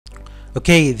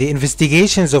Okay, the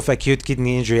investigations of acute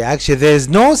kidney injury, actually there is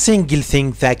no single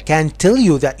thing that can tell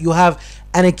you that you have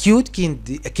an acute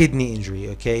kidney injury.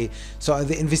 Okay, so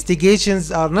the investigations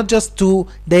are not just to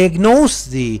diagnose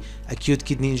the acute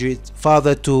kidney injury, it's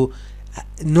further to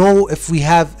know if we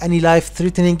have any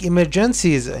life-threatening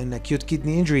emergencies in acute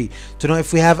kidney injury, to know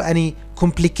if we have any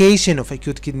complication of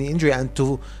acute kidney injury, and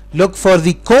to look for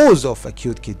the cause of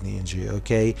acute kidney injury.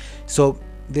 Okay, so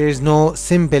there is no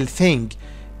simple thing.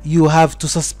 You have to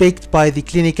suspect by the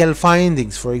clinical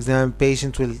findings. For example,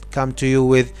 patient will come to you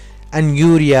with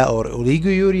anuria or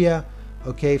oliguria,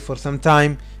 okay, for some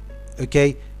time,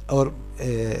 okay, or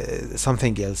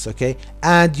something else, okay,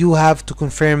 and you have to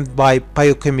confirm by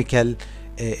biochemical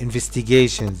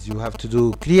investigations. You have to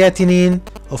do creatinine,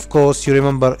 of course. You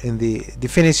remember in the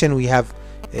definition we have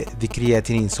the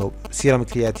creatinine, so serum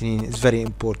creatinine is very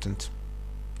important.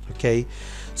 Okay,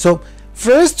 so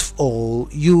first of all,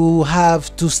 you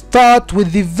have to start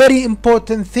with the very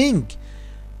important thing,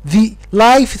 the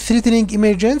life-threatening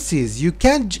emergencies. You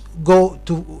can't go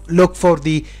to look for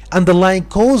the underlying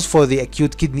cause for the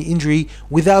acute kidney injury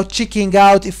without checking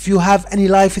out if you have any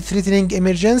life-threatening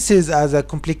emergencies as a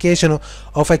complication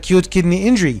of acute kidney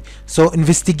injury. So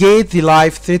investigate the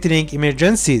life-threatening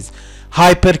emergencies.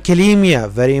 Hyperkalemia,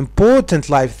 very important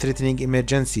life-threatening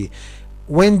emergency.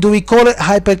 When do we call it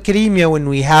hyperkalemia? When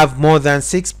we have more than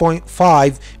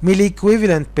 6.5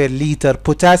 milliequivalent per liter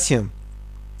potassium,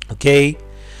 okay,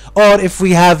 or if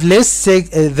we have less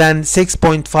than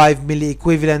 6.5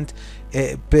 milliequivalent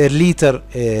per liter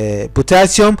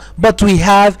potassium, but we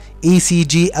have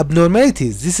ECG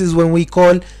abnormalities. This is when we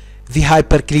call the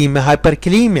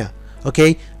hyperkalemia.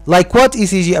 Okay, like what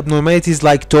ECG abnormalities?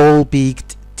 Like tall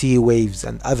peaked T waves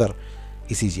and other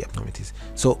ECG abnormalities.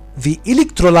 So the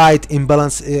electrolyte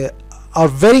imbalance are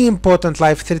very important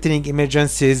life-threatening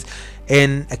emergencies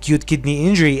in acute kidney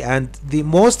injury, and the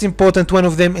most important one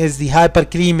of them is the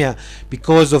hyperkalemia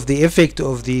because of the effect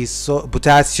of the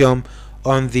potassium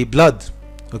on the blood.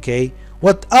 Okay,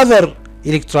 what other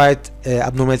electrolyte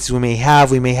abnormalities we may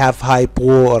have? We may have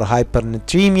hypo or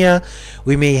hypernatremia.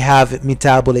 We may have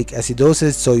metabolic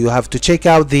acidosis, so you have to check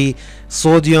out the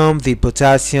sodium, the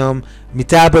potassium,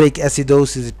 metabolic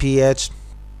acidosis, pH.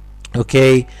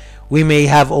 Okay, we may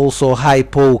have also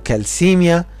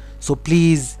hypocalcemia, so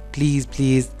please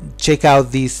check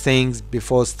out these things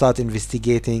before start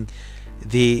investigating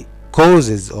the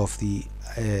causes of the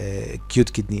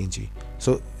acute kidney injury.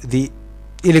 So the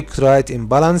electrolyte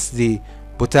imbalance, the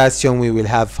potassium, we will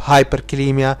have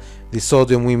hyperkalemia. The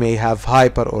sodium, we may have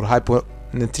hyper or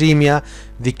hyponatremia.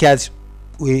 The calcium,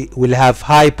 we will have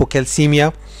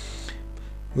hypocalcemia.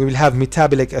 We will have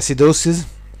metabolic acidosis.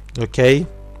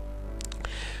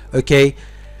 Okay,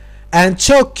 and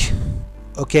shock.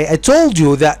 Okay, I told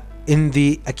you that in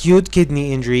the acute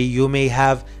kidney injury you may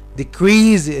have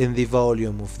decrease in the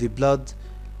volume of the blood,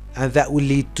 and that will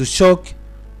lead to shock,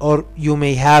 or you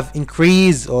may have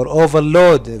increase or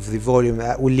overload of the volume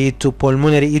that will lead to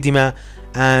pulmonary edema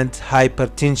and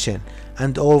hypertension,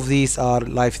 and all of these are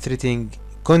life-threatening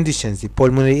conditions. The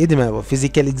pulmonary edema, or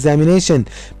physical examination,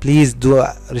 please do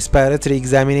a respiratory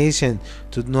examination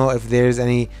to know if there is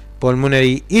any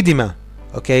pulmonary edema.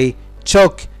 Okay,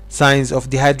 shock, signs of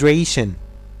dehydration,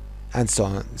 and so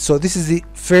on. So this is the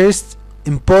first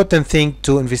important thing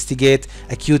to investigate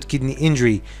acute kidney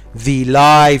injury, the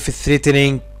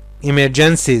life-threatening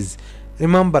emergencies.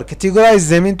 Remember, categorize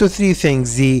them into three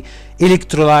things: the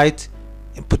electrolyte,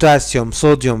 potassium,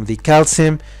 sodium, the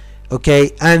calcium,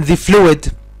 okay, and the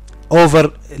fluid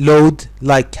overload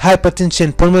like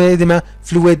hypertension, pulmonary edema,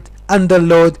 fluid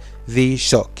underload, the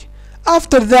shock.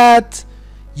 After that,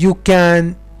 you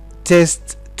can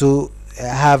test to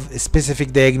have a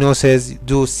specific diagnosis,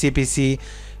 do CPC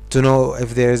to know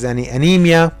if there is any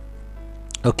anemia.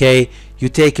 Okay, you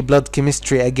take blood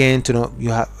chemistry again to know you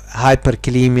have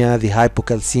hyperkalemia, the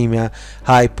hypocalcemia,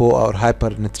 hypo or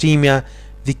hypernatremia.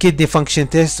 The kidney function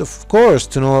test, of course,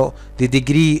 to know the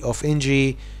degree of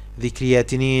injury, the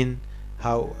creatinine,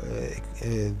 how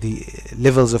the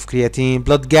levels of creatinine,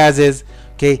 blood gases.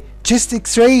 Okay, chest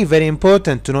X-ray, very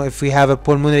important to know if we have a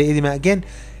pulmonary edema. Again,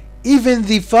 even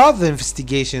the further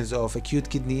investigations of acute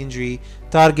kidney injury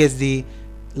targets the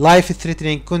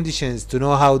life-threatening conditions to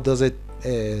know how does it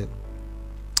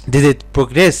did it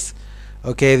progress.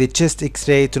 Okay, the chest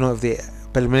X-ray to know if the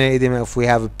pulmonary edema, if we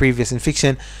have a previous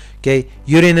infection. Okay,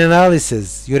 urine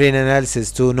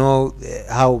analysis to know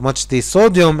how much the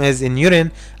sodium is in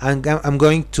urine, and I'm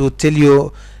going to tell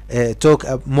you talk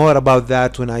more about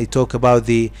that when I talk about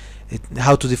the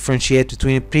how to differentiate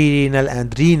between prerenal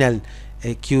and renal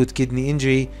acute kidney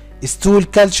injury. Stool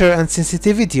culture and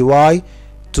sensitivity. Why?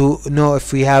 to know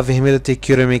if we have hemolytic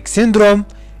uremic syndrome.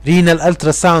 Renal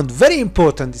ultrasound, very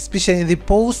important, especially in the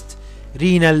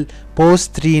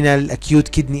post-renal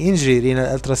acute kidney injury.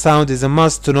 Renal ultrasound is a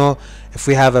must to know if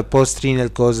we have a post-renal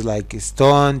cause like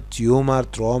stone, tumor,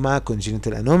 trauma,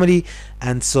 congenital anomaly,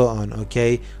 and so on.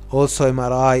 Okay, also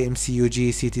MRI,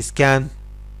 MCUG, CT scan.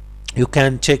 You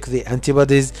can check the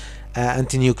antibodies,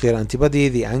 anti-nuclear antibody,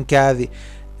 the ANCA,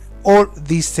 all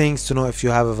these things to know if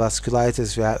you have a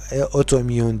vasculitis, if you have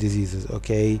autoimmune diseases.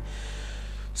 Okay,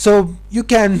 so you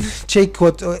can check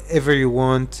whatever you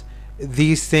want.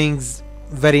 These things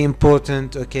very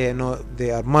important. Okay, no,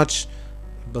 they are much,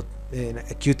 but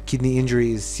acute kidney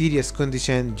injury is serious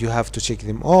condition. You have to check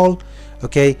them all.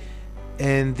 Okay,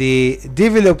 in the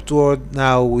developed world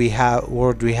now we have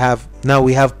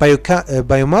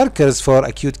biomarkers for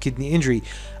acute kidney injury.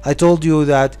 I told you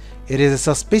that it is a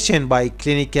suspicion by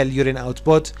clinical urine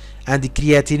output and the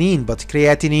creatinine, but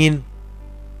creatinine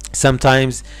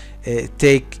sometimes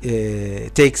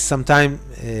takes some time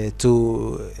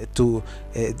to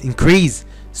increase.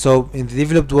 So in the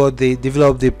developed world, they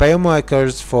developed the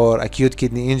biomarkers for acute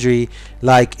kidney injury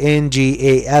like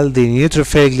NGAL, the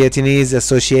neutrophil glutinase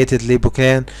associated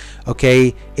leukocyte,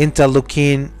 okay,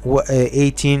 interleukin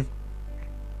 18,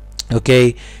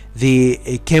 okay, the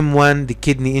KIM1, the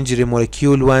kidney injury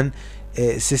molecule 1,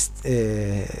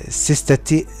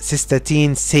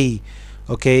 cystatin C.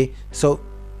 Okay, so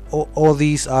all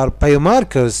these are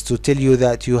biomarkers to tell you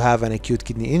that you have an acute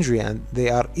kidney injury, and they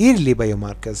are early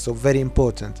biomarkers, so very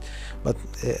important. But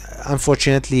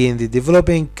unfortunately in the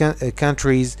developing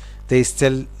countries they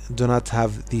still do not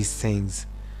have these things.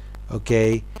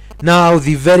 Okay, now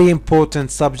the very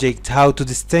important subject, how to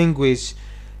distinguish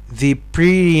the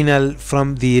prerenal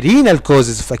from the renal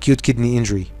causes of acute kidney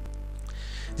injury.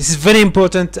 This is very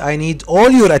important. I need all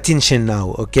your attention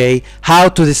now. Okay, how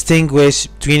to distinguish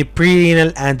between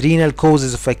prerenal and renal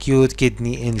causes of acute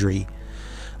kidney injury.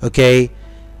 Okay,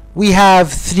 we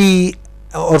have 3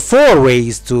 or 4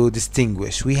 ways to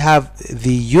distinguish. We have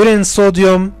the urine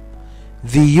sodium,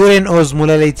 the urine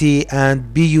osmolality,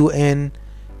 and BUN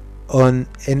on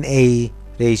Na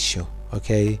ratio.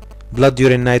 Okay, blood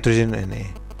urine nitrogen Na.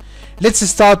 Let's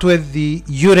start with the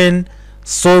urine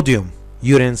sodium.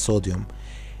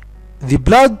 The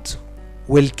blood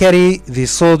will carry the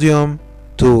sodium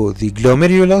to the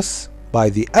glomerulus by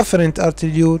the afferent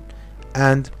arteriole,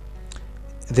 and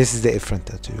this is the efferent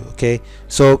arteriole. Okay,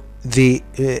 so the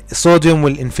sodium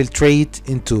will infiltrate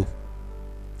into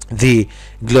the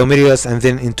glomerulus and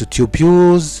then into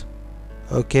tubules.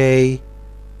 Okay,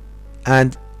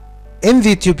 and in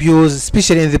the tubules,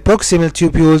 especially in the proximal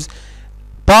tubules,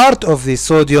 part of the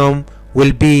sodium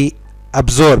will be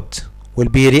reabsorbed.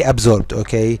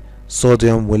 Okay,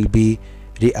 sodium will be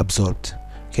reabsorbed.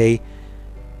 Okay,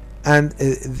 and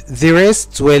the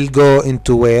rest will go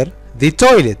into where? The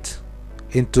toilet,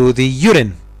 into the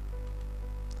urine.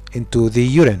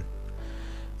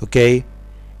 Okay,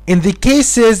 in the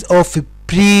cases of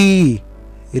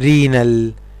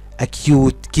pre-renal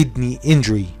acute kidney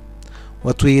injury,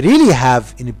 what we really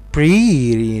have in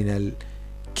pre-renal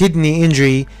kidney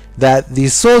injury, that the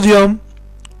sodium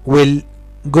will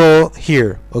go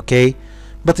here. Okay,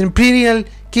 but in prerenal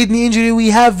kidney injury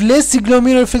we have less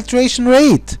glomerular filtration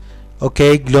rate.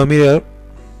 Okay, glomerular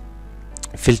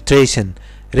filtration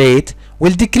rate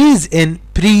will decrease in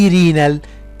prerenal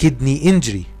kidney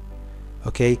injury.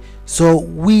 Okay, so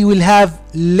we will have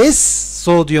less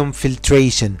sodium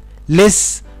filtration in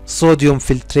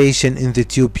the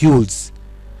tubules.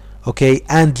 Okay,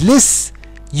 and less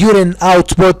urine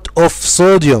output of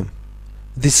sodium.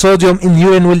 The sodium in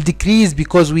urine will decrease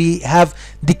because we have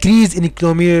decrease in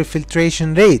glomerular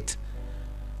filtration rate.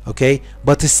 Okay,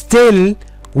 but still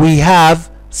we have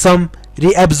some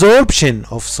reabsorption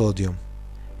of sodium.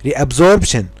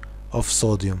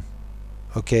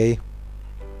 Okay,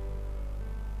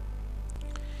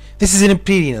 this is in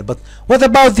prerenal. But what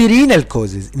about the renal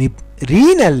causes? In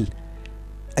renal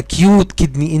acute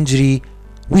kidney injury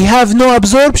we have no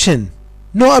absorption.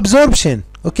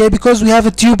 Okay, because we have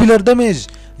a tubular damage,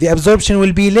 the absorption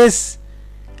will be less,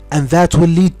 and that will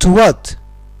lead to what?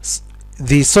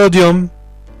 The sodium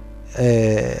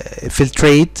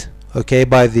filtrate, okay,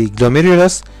 by the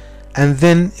glomerulus, and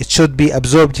then it should be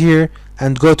absorbed here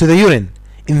and go to the urine.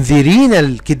 In the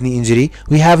renal kidney injury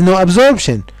we have no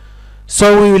absorption,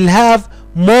 so we will have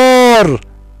more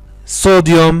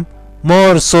sodium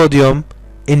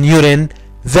in urine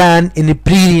than in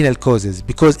prerenal causes,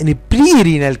 because in a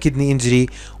prerenal kidney injury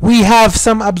we have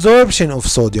some absorption of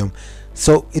sodium,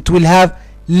 so it will have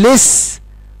less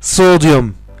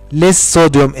sodium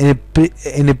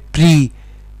in a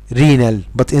renal,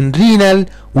 but in renal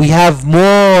we have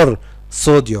more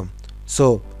sodium.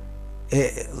 So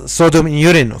sodium in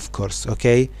urine, of course.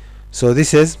 Okay, so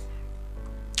this is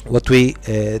what we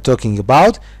talking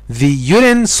about, the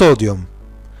urine sodium.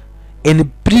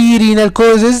 In pre-renal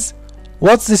causes,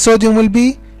 what's the sodium will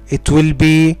be? It will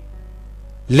be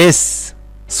less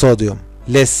sodium,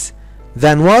 less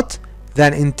than what?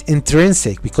 Than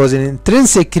intrinsic, because in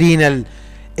intrinsic renal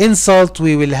insult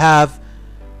we will have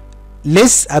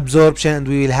less absorption and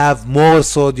we will have more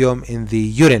sodium in the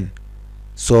urine.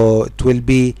 So it will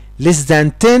be less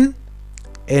than 10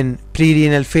 in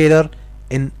pre-renal failure.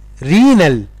 In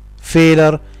renal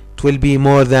failure it will be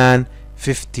more than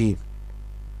 50.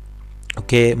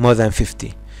 Okay, more than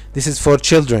 50. This is for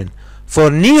children. For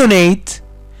neonate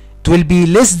it will be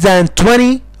less than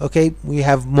 20. Okay, we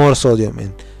have more sodium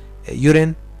in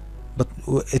urine, but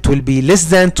it will be less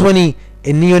than 20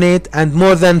 in neonate and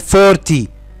more than 40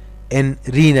 in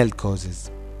renal causes.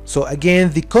 So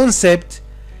again, the concept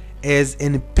is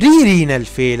in pre-renal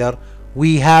failure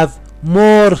we have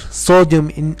more sodium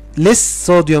in less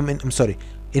sodium in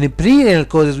in pre-renal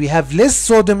causes we have less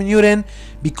sodium in urine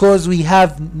because we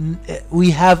have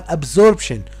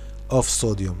absorption of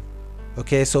sodium.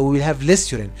 Okay, so we will have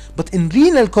less urine, but in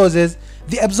renal causes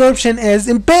the absorption is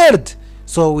impaired,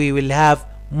 so we will have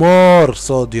more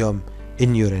sodium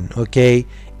in urine. Okay,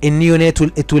 in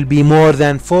neonate it will be more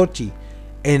than 40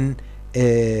 in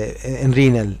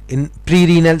renal. In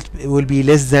pre-renal it will be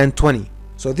less than 20.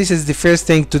 So this is the first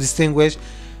thing to distinguish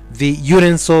the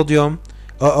urine sodium,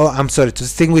 to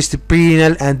distinguish the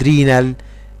pre-renal and renal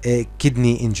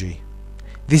kidney injury.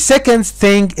 The second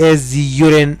thing is the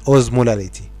urine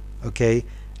osmolality. Okay,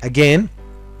 again,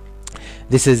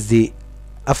 this is the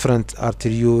afferent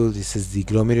arteriole, this is the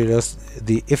glomerulus,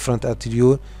 the efferent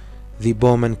arteriole, the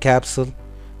Bowman capsule,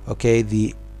 okay,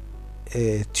 the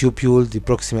tubule, the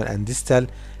proximal and distal,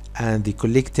 and the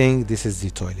collecting, this is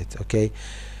the toilet. Okay,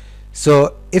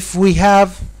 so if we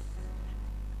have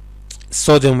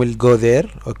sodium will go there,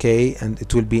 okay, and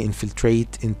it will be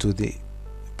infiltrate into the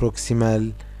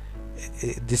proximal,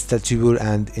 distal tubule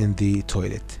and in the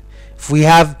toilet. If we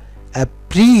have a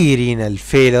pre-renal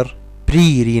failure,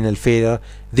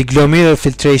 the glomerular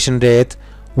filtration rate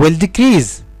will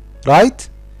decrease, right?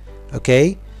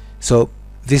 Okay, so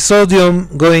the sodium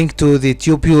going to the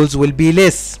tubules will be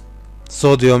less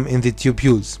sodium in the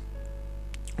tubules.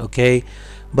 Okay,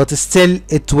 but still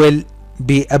it will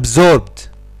be absorbed.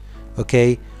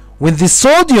 Okay, when the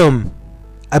sodium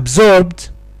absorbed,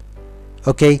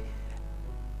 okay,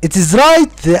 it is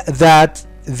right that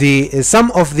the some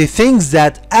of the things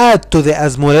that add to the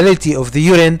osmolality of the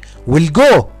urine will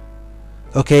go.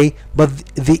 Okay, but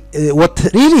the what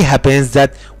really happens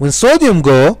that when sodium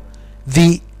go,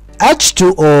 the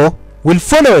H2O will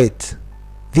follow it.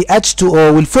 The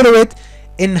H2O will follow it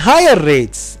in higher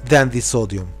rates than the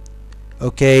sodium.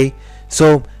 Okay,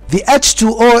 so the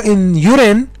H2O in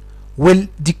urine will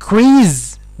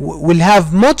decrease, will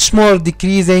have much more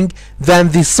decreasing than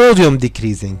the sodium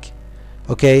decreasing.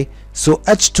 Okay, so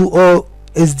H2O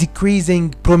is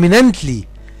decreasing prominently,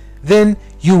 then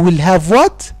you will have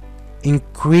what?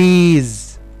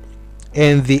 Increase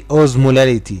in the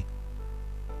osmolality.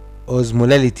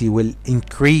 Osmolality will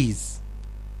increase.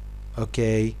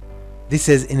 Okay, this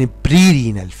is in a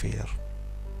pre-renal failure.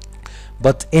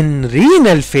 But in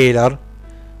renal failure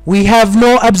we have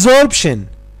no absorption,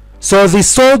 so the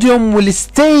sodium will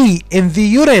stay in the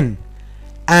urine,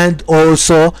 and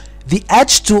also the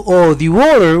H2O, the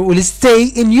water, will stay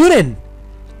in urine,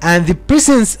 and the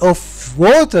presence of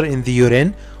water in the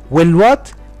urine will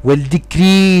what? Will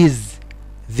decrease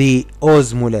the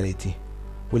osmolality.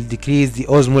 Will decrease the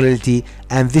osmolality,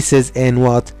 and this is in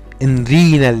what? In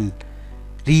renal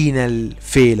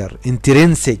failure,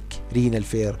 intrinsic renal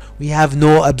failure. We have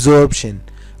no absorption.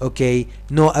 Okay,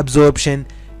 no absorption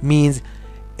means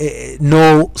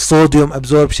no sodium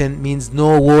absorption, means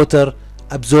no water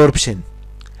absorption,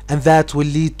 and that will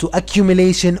lead to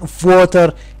accumulation of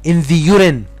water in the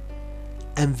urine,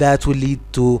 and that will lead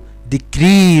to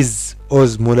decrease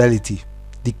osmolality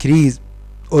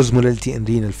in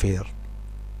renal failure.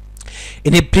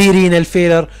 In a pre-renal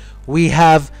failure we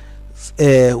have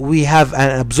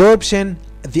an absorption.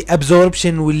 The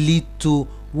absorption will lead to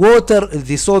water,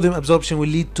 the sodium absorption will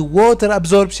lead to water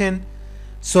absorption,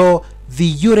 so the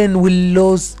urine will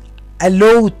lose a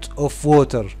lot of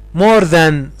water, more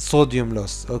than sodium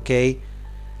loss. Okay,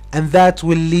 and that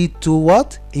will lead to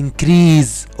what?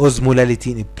 Increase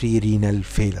osmolality in a pre-renal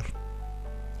failure.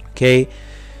 Okay,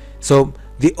 so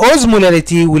the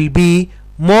osmolality will be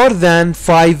more than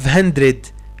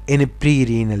 500 in a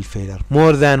pre-renal failure,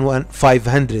 more than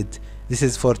 500. This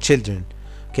is for children.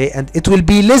 okay, and it will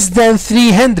be less than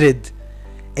 300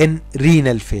 in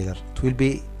renal failure. It will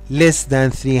be less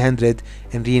than 300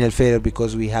 in renal failure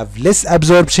because we have less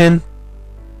absorption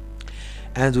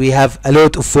and we have a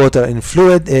lot of water in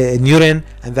fluid in urine,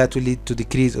 and that will lead to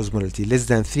decreased osmolality. Less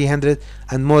than 300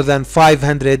 and more than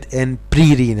 500 in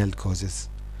prerenal causes.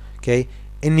 Okay,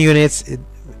 in units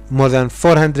more than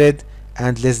 400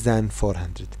 and less than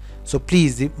 400. So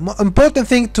please, the important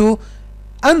thing to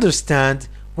understand,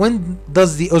 when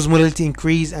does the osmolality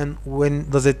increase and when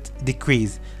does it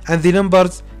decrease, and the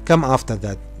numbers come after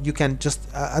that. You can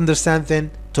just understand,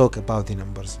 then talk about the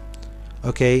numbers.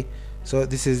 Okay, so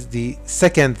this is the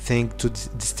second thing to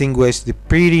distinguish the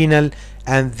prerenal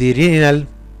and the renal,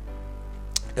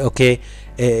 okay,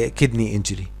 kidney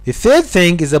injury. The third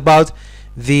thing is about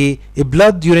the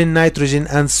blood, urine, nitrogen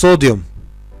and sodium.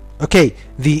 Okay,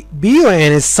 the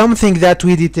BUN is something that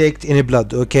we detect in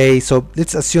blood. Okay, so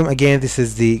let's assume again this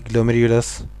is the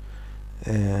glomerulus.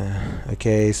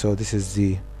 Okay, so this is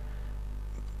the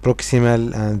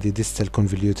proximal and the distal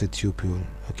convoluted tubule,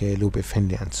 okay, loop of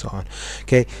Henle and so on.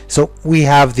 Okay, so we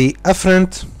have the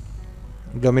afferent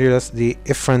glomerulus, the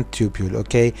efferent tubule.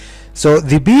 Okay, so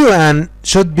the BUN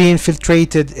should be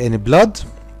infiltrated in blood,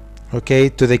 okay,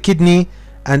 to the kidney,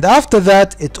 and after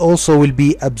that it also will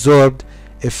be absorbed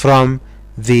from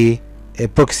the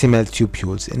proximal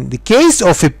tubules. In the case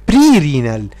of a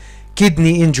prerenal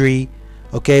kidney injury,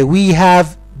 okay, we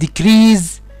have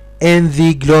decrease in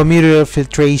the glomerular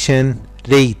filtration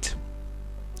rate,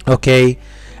 okay,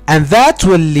 and that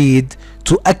will lead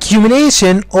to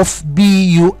accumulation of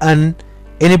BUN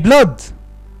in blood.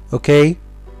 Okay,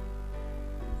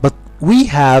 but we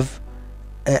have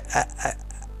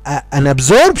an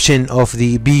absorption of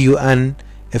the BUN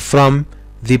from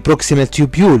the proximal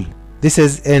tubule. This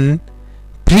is in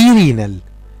prerenal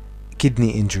kidney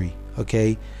injury.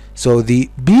 Okay, so the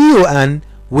BUN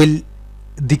will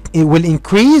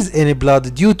increase in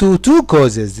blood due to two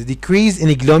causes: the decrease in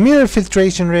glomerular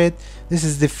filtration rate, this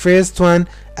is the first one,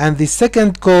 and the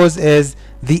second cause is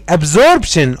the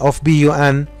absorption of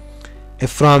BUN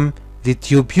from the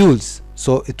tubules.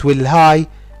 So it will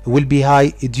be high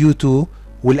due to,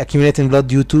 will accumulate in blood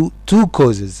due to two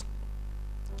causes.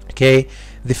 Okay,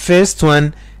 the first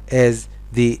one is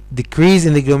the decrease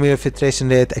in the glomerular filtration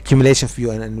rate, accumulation of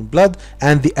BUN in blood,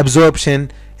 and the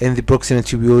absorption in the proximal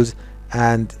tubules,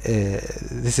 and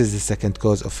this is the second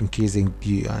cause of increasing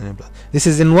BUN in blood. This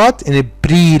is in what? In a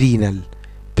prerenal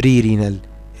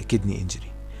kidney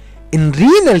injury. In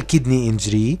renal kidney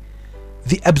injury,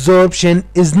 the absorption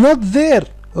is not there.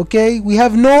 Okay, we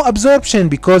have no absorption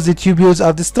because the tubules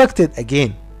are destructed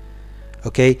again.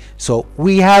 Okay, so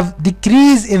we have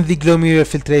decrease in the glomerular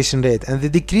filtration rate, and the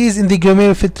decrease in the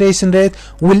glomerular filtration rate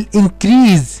will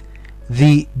increase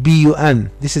the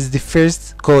BUN. This is the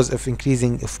first cause of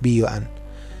increasing of BUN,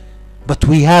 but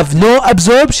we have no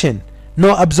absorption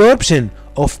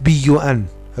of BUN.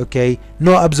 Okay,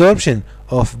 no absorption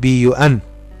of BUN,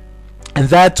 and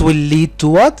that will lead to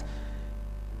what?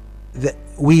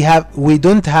 We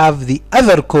don't have the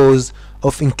other cause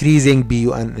of increasing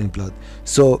BUN in blood.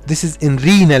 So this is in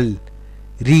renal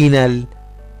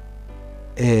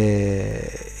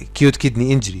acute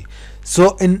kidney injury.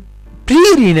 So in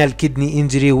prerenal kidney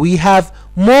injury we have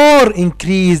more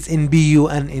increase in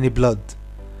BUN in blood,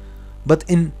 but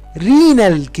in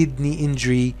renal kidney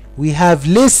injury we have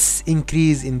less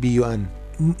increase in BUN.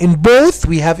 In both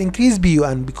we have increased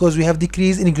BUN because we have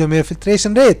decrease in glomerular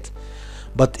filtration rate,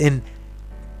 but in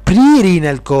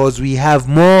prerenal cause we have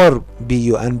more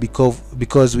BUN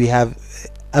because we have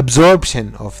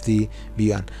absorption of the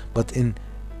BUN, but in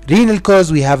renal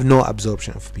cause we have no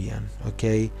absorption of BUN.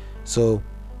 Okay, so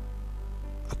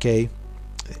okay,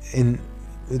 in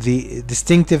the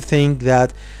distinctive thing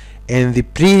that in the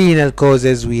prerenal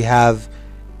causes we have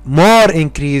more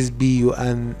increased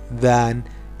BUN than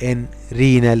in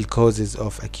renal causes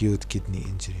of acute kidney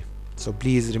injury. So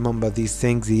please remember these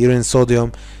things: the urine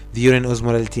sodium, the urine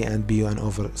osmolality, and BUN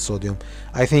over sodium.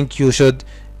 I think you should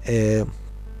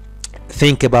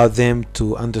think about them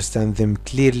to understand them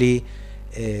clearly.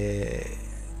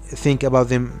 Think about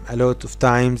them a lot of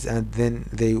times, and then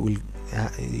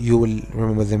you will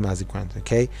remember them as a grant.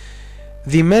 Okay,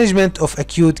 the management of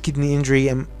acute kidney injury,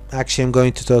 actually I'm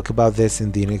going to talk about this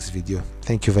in the next video.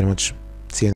 Thank you very much.